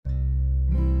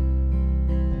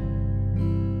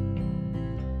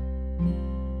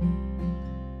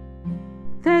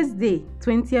Thursday,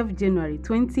 20th January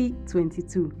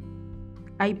 2022.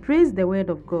 I praise the word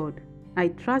of God. I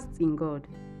trust in God.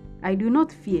 I do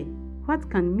not fear. What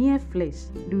can mere flesh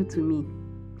do to me?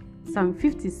 Psalm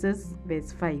 56,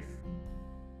 verse 5.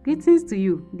 Greetings to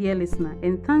you, dear listener,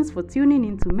 and thanks for tuning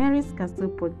in to Mary's Castle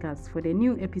podcast for the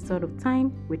new episode of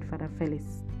Time with Father Felix.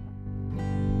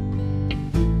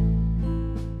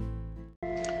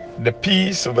 The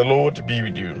peace of the Lord be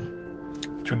with you.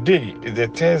 Today is the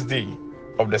Thursday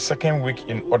of the second week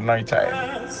in ordinary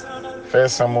time. 1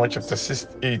 Samuel chapter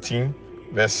 18,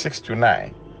 verse 6 to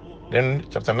 9. Then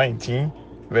chapter 19,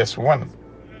 verse 1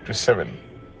 to 7.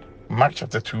 Mark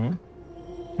chapter 2,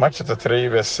 Mark chapter 3,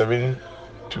 verse 7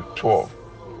 to 12.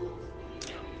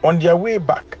 On their way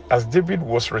back, as David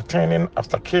was returning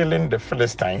after killing the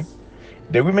Philistine,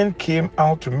 the women came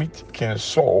out to meet King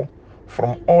Saul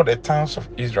from all the towns of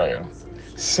Israel,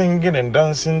 singing and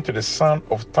dancing to the sound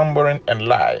of tambourine and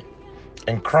lyre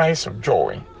and cries of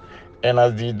joy. And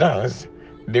as they danced,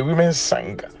 the women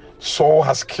sang, Saul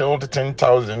has killed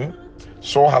 10,000,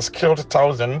 Saul has killed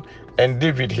 1,000, and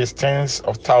David his tens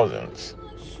of thousands.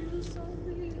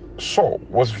 Saul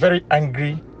was very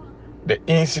angry. The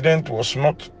incident was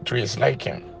not to his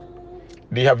liking.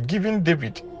 They have given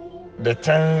David the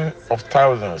tens of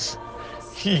thousands,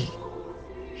 he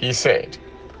said,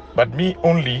 but me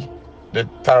only the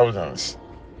thousands.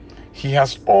 He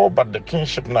has all but the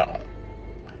kingship now.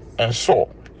 And Saul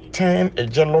turned a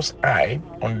jealous eye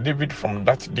on David from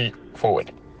that day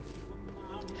forward.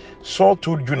 Saul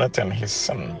told Jonathan his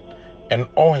son and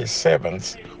all his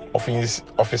servants of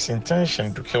his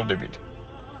intention to kill David.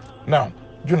 Now,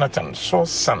 Jonathan, Saul's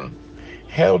son,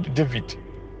 held David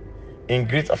in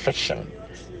great affection,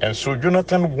 and so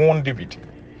Jonathan warned David,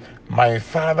 my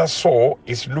father Saul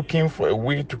is looking for a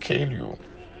way to kill you,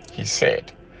 he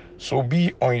said. So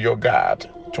be on your guard.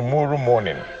 Tomorrow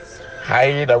morning,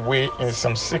 hide away in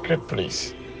some secret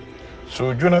place.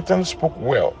 So Jonathan spoke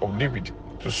well of David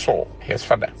to Saul, his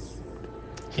father.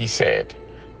 He said,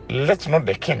 let not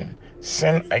the king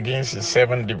sin against his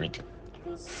servant David,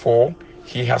 for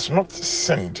he has not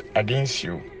sinned against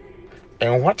you,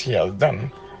 and what he has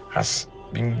done has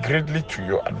been greatly to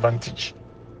your advantage.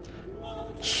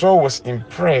 Saul was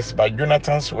impressed by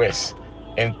Jonathan's words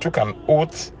and took an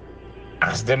oath,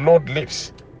 as the Lord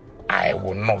lives, I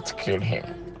will not kill him.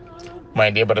 My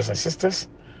dear brothers and sisters,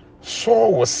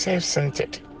 Saul was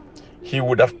self-centered. He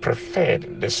would have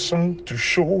preferred the sun to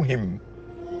show him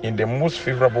in the most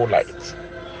favorable light,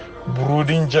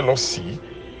 brooding jealousy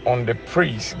on the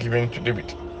praise given to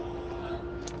David.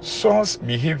 Saul's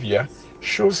behavior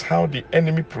shows how the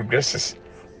enemy progresses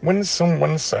when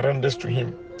someone surrenders to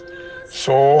him.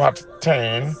 Saul had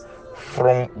turned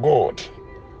from God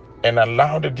and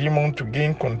allowed the demon to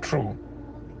gain control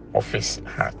of his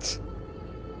heart.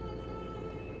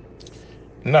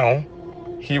 Now,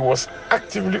 he was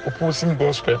actively opposing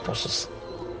God's purposes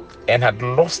and had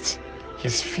lost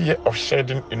his fear of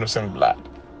shedding innocent blood.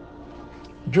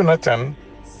 Jonathan,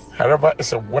 however,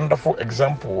 is a wonderful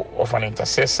example of an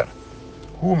intercessor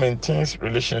who maintains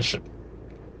relationship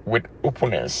with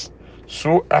opponents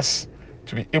so as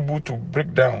to be able to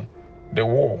break down the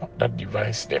wall that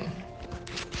divides them.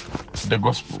 The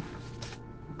Gospel.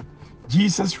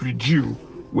 Jesus withdrew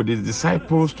with his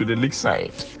disciples to the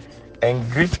lakeside,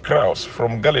 and great crowds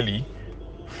from Galilee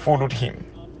followed him.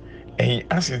 And he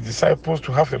asked his disciples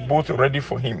to have a boat ready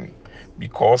for him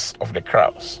because of the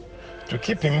crowds, to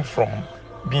keep him from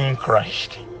being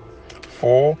crushed.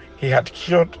 For he had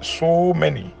cured so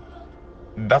many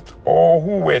that all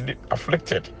who were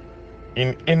afflicted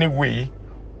in any way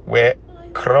were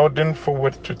crowding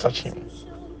forward to touch him.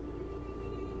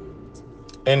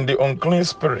 And the unclean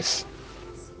spirits,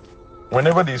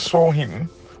 whenever they saw him,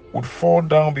 would fall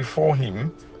down before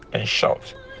him and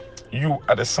shout, you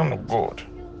are the Son of God.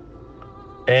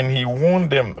 And he warned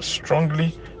them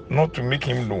strongly not to make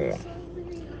him known.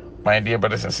 My dear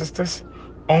brothers and sisters,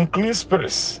 unclean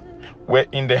spirits were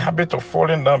in the habit of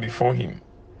falling down before him,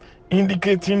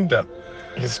 indicating that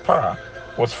his power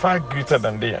was far greater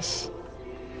than theirs.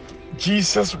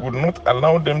 Jesus would not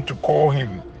allow them to call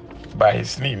him by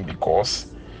his name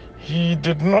because he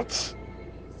did not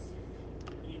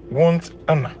want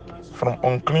honor from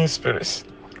unclean spirits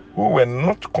who were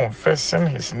not confessing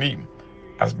his name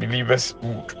as believers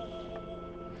would.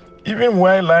 Even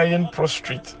while lying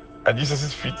prostrate at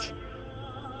Jesus' feet,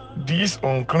 these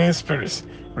unclean spirits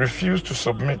refused to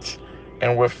submit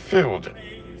and were filled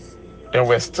and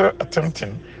were still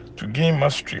attempting to gain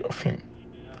mastery of him.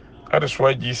 That is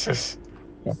why Jesus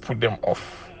will put them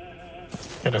off.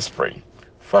 Let us pray.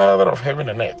 Father of heaven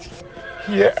and earth,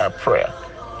 hear our prayer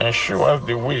and show us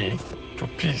the way to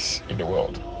peace in the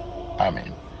world.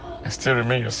 Amen. I still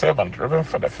remain your servant, Reverend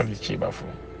Father Felix Chibafu.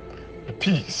 The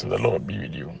peace of the Lord be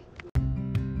with you.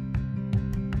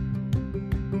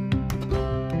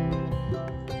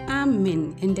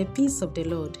 Amen. And the peace of the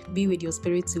Lord be with your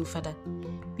spirit too, Father.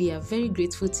 We are very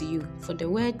grateful to you for the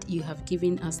word you have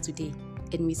given us today.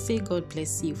 And we say God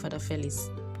bless you, Father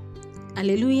Felix.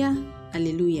 Alleluia,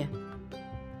 alleluia.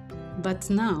 But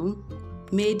now,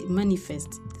 made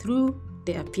manifest through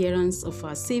the appearance of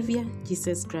our Savior,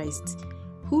 Jesus Christ,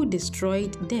 who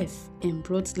destroyed death and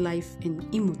brought life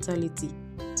and immortality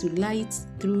to light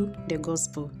through the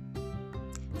gospel.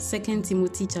 2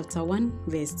 Timothy chapter 1,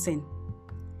 verse 10.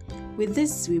 With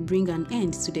this, we bring an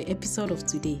end to the episode of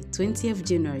today, 20th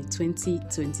January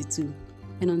 2022.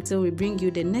 And until we bring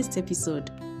you the next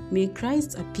episode, may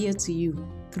Christ appear to you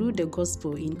through the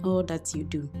gospel in all that you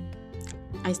do.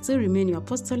 I still remain your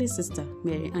apostolic sister,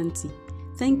 Mary Auntie.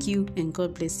 Thank you and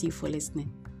God bless you for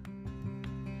listening.